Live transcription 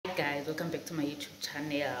welcome back to my YouTube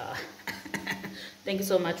channel. Thank you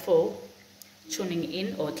so much for tuning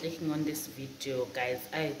in or clicking on this video, guys.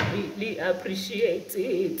 I really appreciate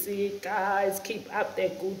it, guys. Keep up the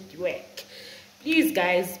good work. Please,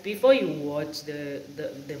 guys, before you watch the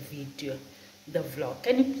video, the vlog,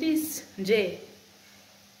 can you please,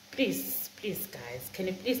 please guys, can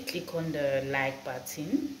you please click on the like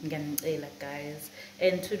button, guys?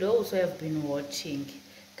 And to those who have been watching,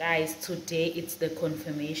 guys, today it's the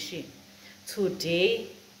confirmation. Today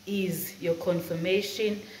is your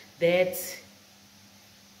confirmation that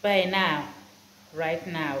by now, right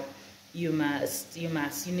now, you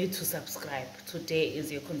need to subscribe. Today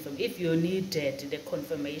is your confirmation. If you needed the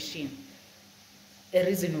confirmation, the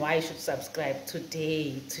reason why you should subscribe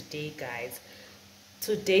today, guys.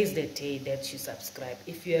 Today is the day that you subscribe.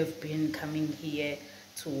 If you have been coming here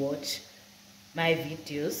to watch my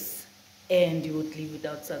videos and you would leave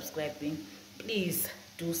without subscribing, please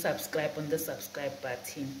do subscribe on the subscribe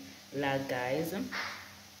button, guys.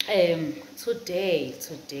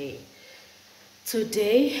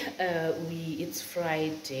 Today it's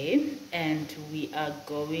Friday and we are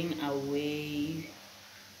going away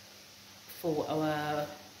for our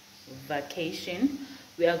vacation.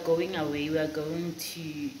 We are going away.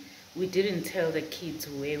 We didn't tell the kids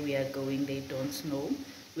where we are going. They don't know.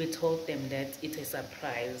 We told them that it's a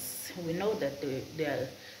surprise. We know that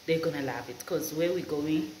they're gonna love it, because where we're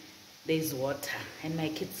going, there's water, and my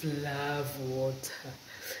kids love water.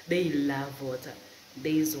 They love water.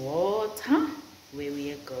 There's water where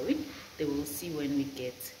we are going. They will see when we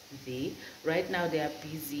get there. Right now they are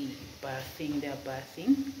busy bathing. They are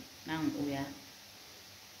bathing. Now we are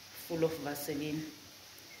full of Vaseline.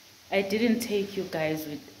 I didn't take you guys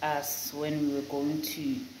with us when we were going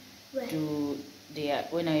to we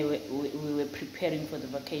were preparing for the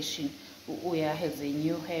vacation. Uya has a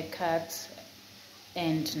new haircut,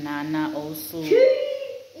 and Nana also.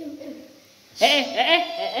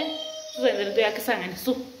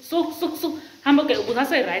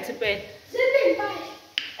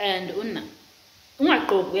 And Una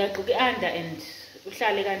ungaqoki uyaqoki under and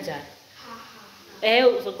uhlale kanjani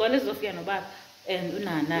uzogqola ezofika nobaba. And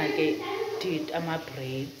Unana did my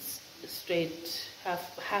braids straight,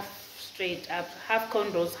 half straight up, half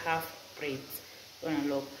cornrows, half braids.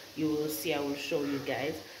 You will see. I will show you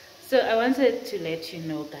guys. So I wanted to let you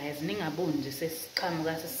know, guys,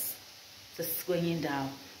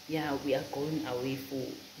 yeah, we are going away for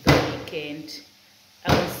the weekend.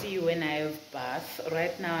 I will see you when I have bath.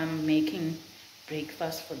 Right now I'm making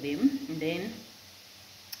breakfast for them, and then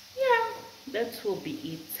yeah, that will be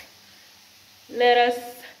it.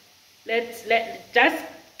 Just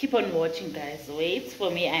keep on watching, guys. Wait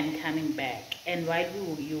for me, I'm coming back. And while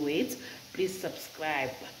you wait, please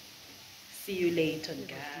subscribe. See you later,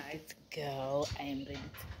 guys. Go. I am ready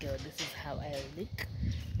to go. This is how I look.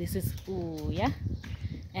 This is Uya,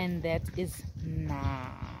 and that is Nana.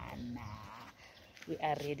 We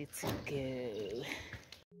are ready to go.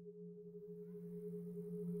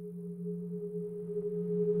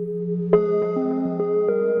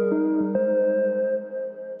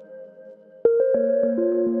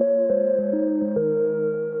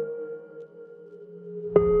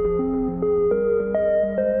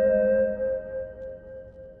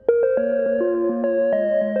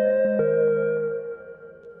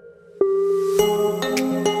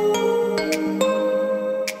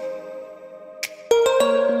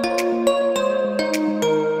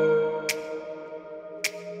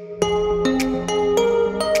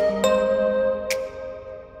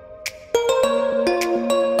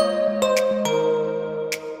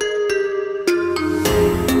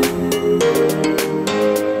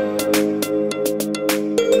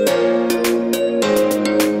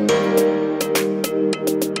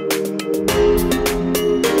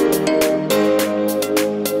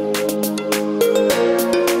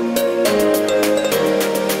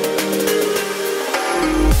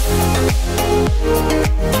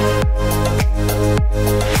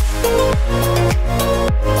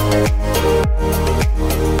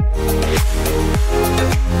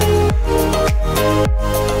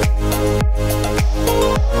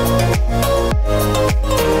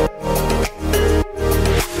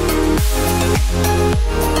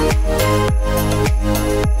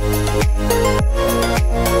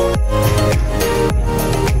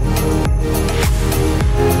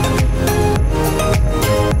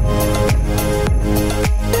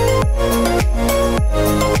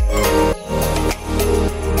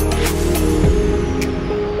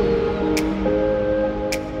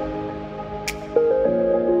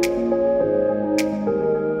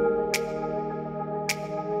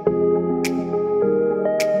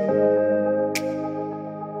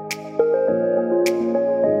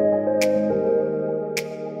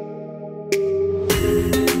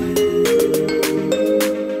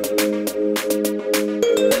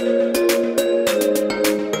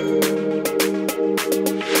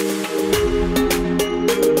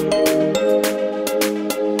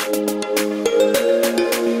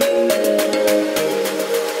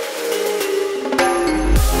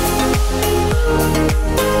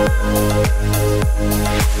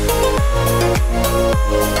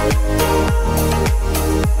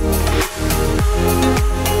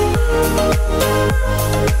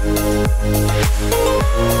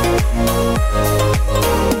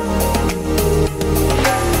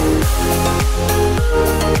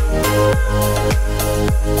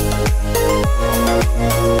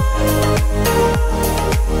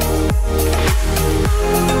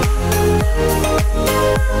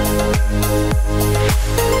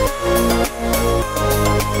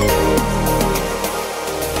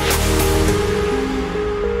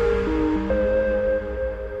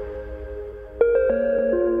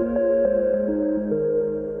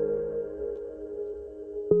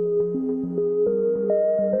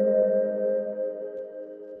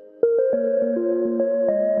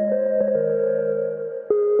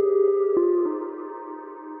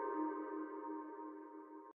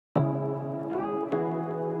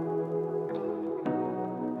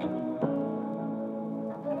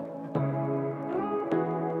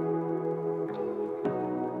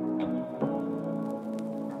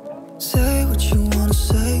 Say what you wanna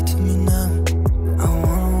say to me now. I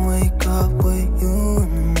wanna wake up with you in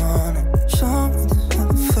the morning. Show me there's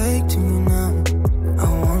nothing fake to me now. I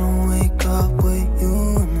wanna wake up with you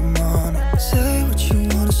in the morning. Say what you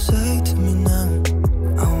wanna say to me now.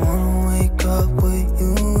 I wanna wake up with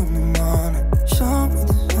you in the morning. Show me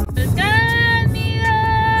there's nothing fake to me now.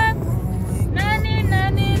 I wanna wake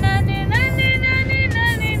up with you in the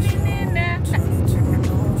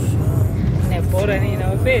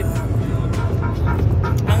morning.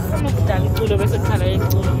 Angifuni ukudala iculo bese kuqala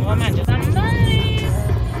iculo ngoba manje samnani.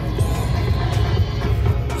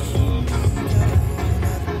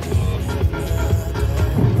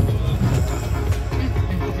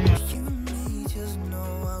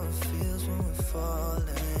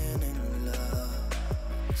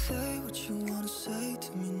 Say what you wanna say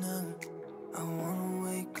to me now. I wanna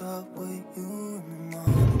wake up with you in the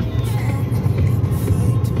morning. Show me there's nothing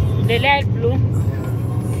fake to me. The light blue. I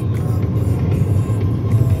wanna wake up with you in the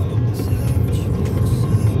morning. Say what you wanna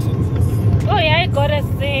say to me now. Oh yeah, I gotta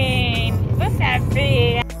sing. What's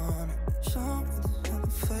happening? Show me there's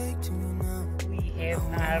nothing fake to me now. We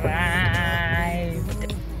have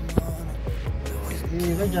arrived.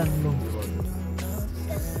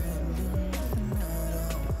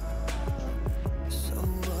 So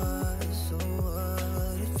what, so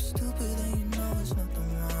what? If you're stupid then you know it's nothing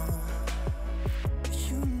wrong. But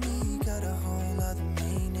you and me got a whole other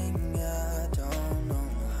meaning, I don't know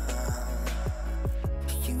how.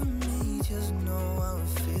 You and me just know how it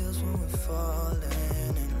feels when we're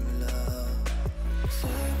falling in love. Say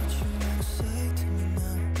what you wanna say to me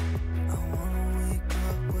now. I wanna wake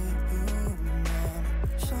up with you in the morning.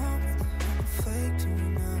 Show me there's nothing fake to me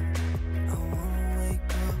now. I wanna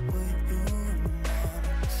wake up with you in the morning.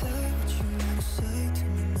 Say what you wanna say to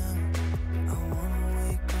me now. I wanna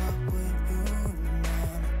wake up with you in the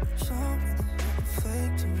morning. Show me there's nothing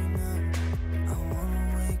fake to me now. I wanna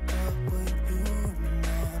wake up with you in the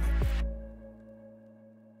morning.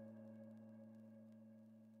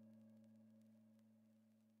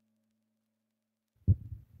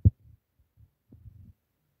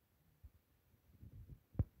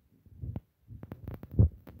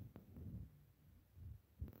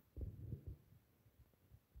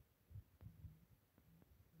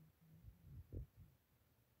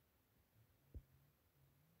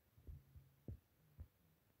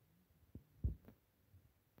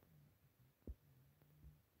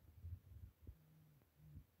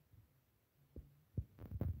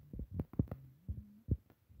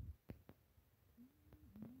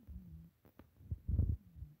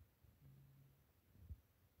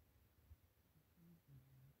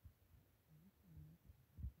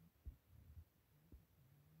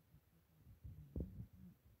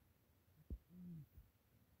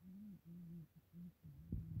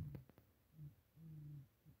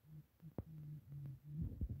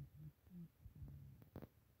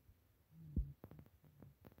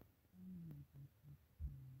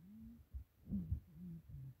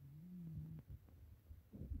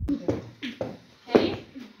 Hey,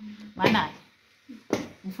 Mana.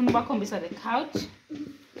 Ngifuna ukubakhombisa the couch.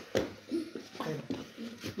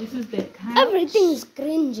 This is the couch. Everything is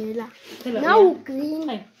green, Jela. Hello, Now yeah. green.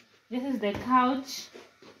 Hey, this is the couch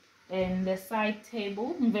and the side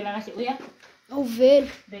table. Ngivela kahle uya. Oh, very.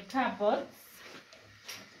 The cupboards,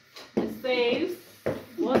 the safe,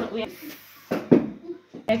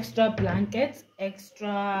 extra blankets,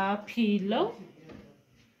 extra pillow.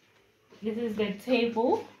 This is the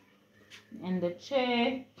table and the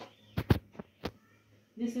chair.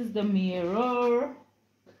 This is the mirror.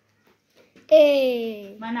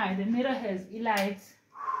 Hey. Mana, the mirror has lights.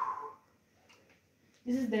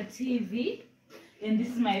 This is the TV, and this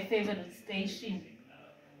is my favorite station.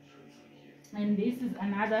 And this is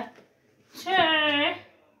another chair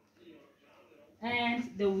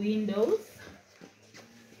and the windows.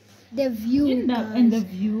 The view. And the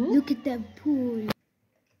view. Look at the pool.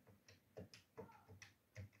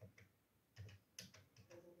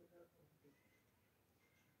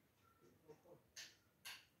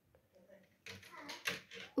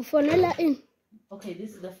 Ufonela in. Okay,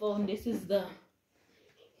 this is the phone. This is the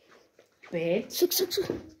bed. Shuk.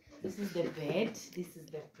 This is the bed. This is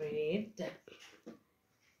the bread.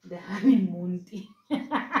 The honeymoon tea.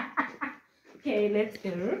 Okay, let's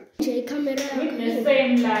go. J camera. With the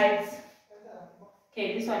same lights.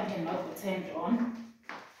 Okay, this one cannot be turned on.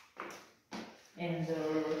 And the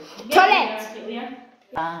Toilet.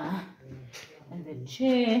 And the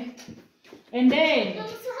chair. And then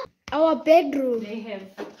Our bedroom. they have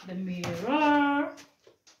the mirror.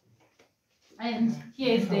 And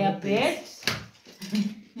here's their bed.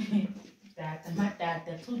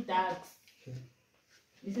 Two dogs.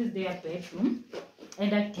 This is their bedroom.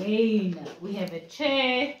 And again, we have a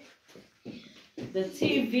chair, the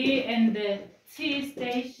TV, and the tea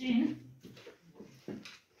station.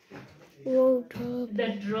 Wardrobe. The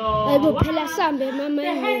drawer. Ay, bophela sambe, mama.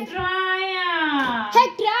 The hair dryer. Hair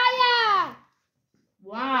dryer.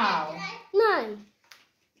 Wow. No.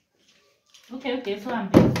 Okay, so I'm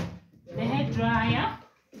busy. The hair dryer.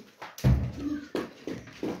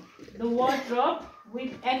 The wardrobe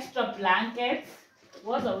with extra blankets.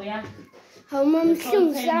 What's the way? How mom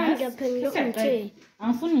singzanga phela konke.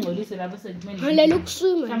 Angifuni ngcolise lapho sekumele. Halela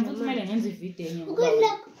ukusuma. Mhlawumbe kumele ngenze ivideo enye.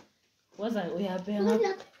 Ukulapha. Waza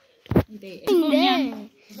uyabheka. There.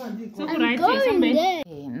 So I'm right going there.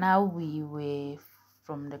 okay, now we were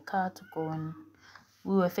from the car to go on.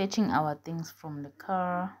 We were fetching our things from the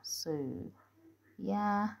car. So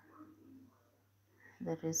yeah,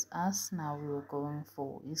 that is us. Now we were going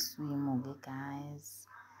for a swim, okay guys.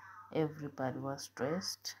 Everybody was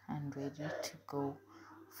dressed and ready to go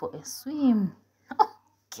for a swim. Oh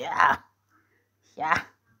yeah, yeah.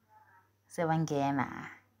 Sevangena,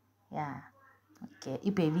 yeah. Okay,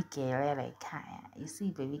 baby girl like you see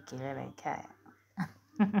baby girl like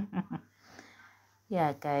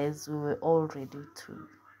yeah guys, we were all ready to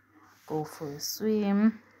go for a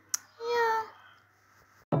swim. Yeah.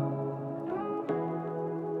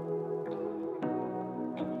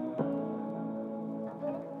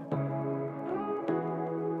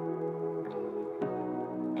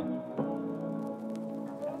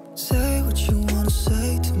 Say what you wanna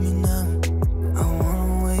say to me now. I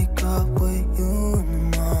wanna wake up with you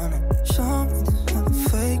in the morning. Show me there's nothing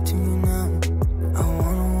fake to me now. I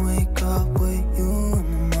wanna wake up with you in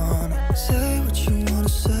the morning. Say what you wanna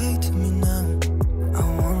say to me now. I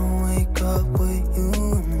wanna wake up with you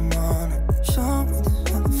in the morning. Show me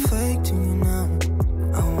there's nothing fake to me now.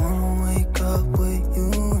 I wanna wake up with you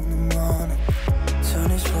in the morning. Turn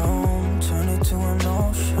this room, turn it to an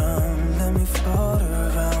ocean. Let me float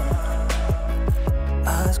around.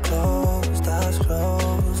 Eyes closed,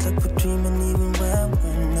 like we're dreaming even when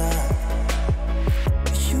we're not.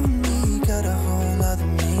 You and me got a whole other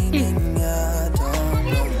meaning, I don't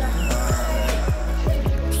know why.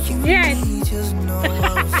 You and me just know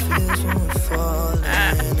how it feels when we're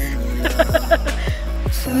falling in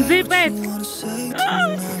love. Say what you wanna say to me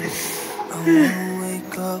now. I wanna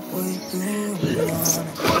wake up with you in the morning.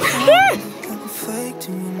 Nothing fake to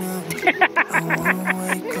me now. I wanna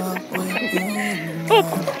wake up with you in the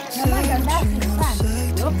morning. Say what you wanna say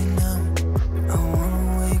to me now. I wanna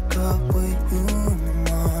wake up with you in the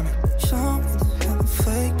morning. Show me there's nothing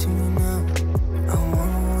fake to me now. I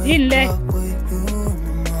wanna wake up with you in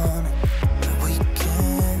the morning. We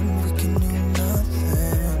can do nothing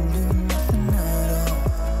at all.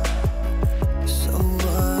 So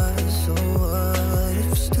what? If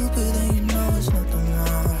you're stupid, then you know there's nothing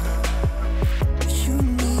wrong. You and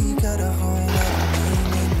me got a whole lot of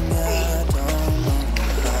meaning, I don't know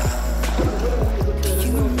why.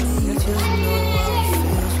 You and me just know how it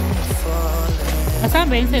feels when we're falling.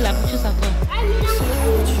 Asamba yenze lapho ushisa khona. Say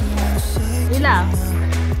what you wanna say to me Ila. now.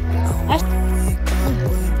 I wanna wake up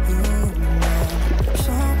with you in the morning.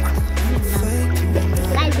 Something fake to me now.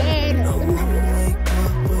 I wanna wake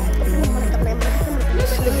up with you in the morning.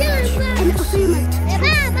 Say what you wanna say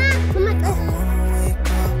to me now. I wanna wake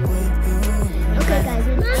up with you in the Okay, guys.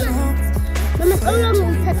 Mama, how long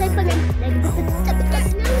will it take for them?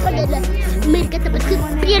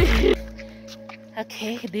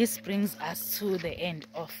 Okay, this brings us to the end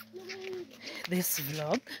of this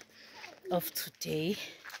vlog of today,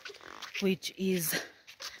 which is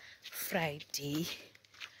Friday.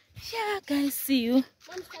 Yeah guys, see you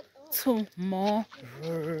tomorrow.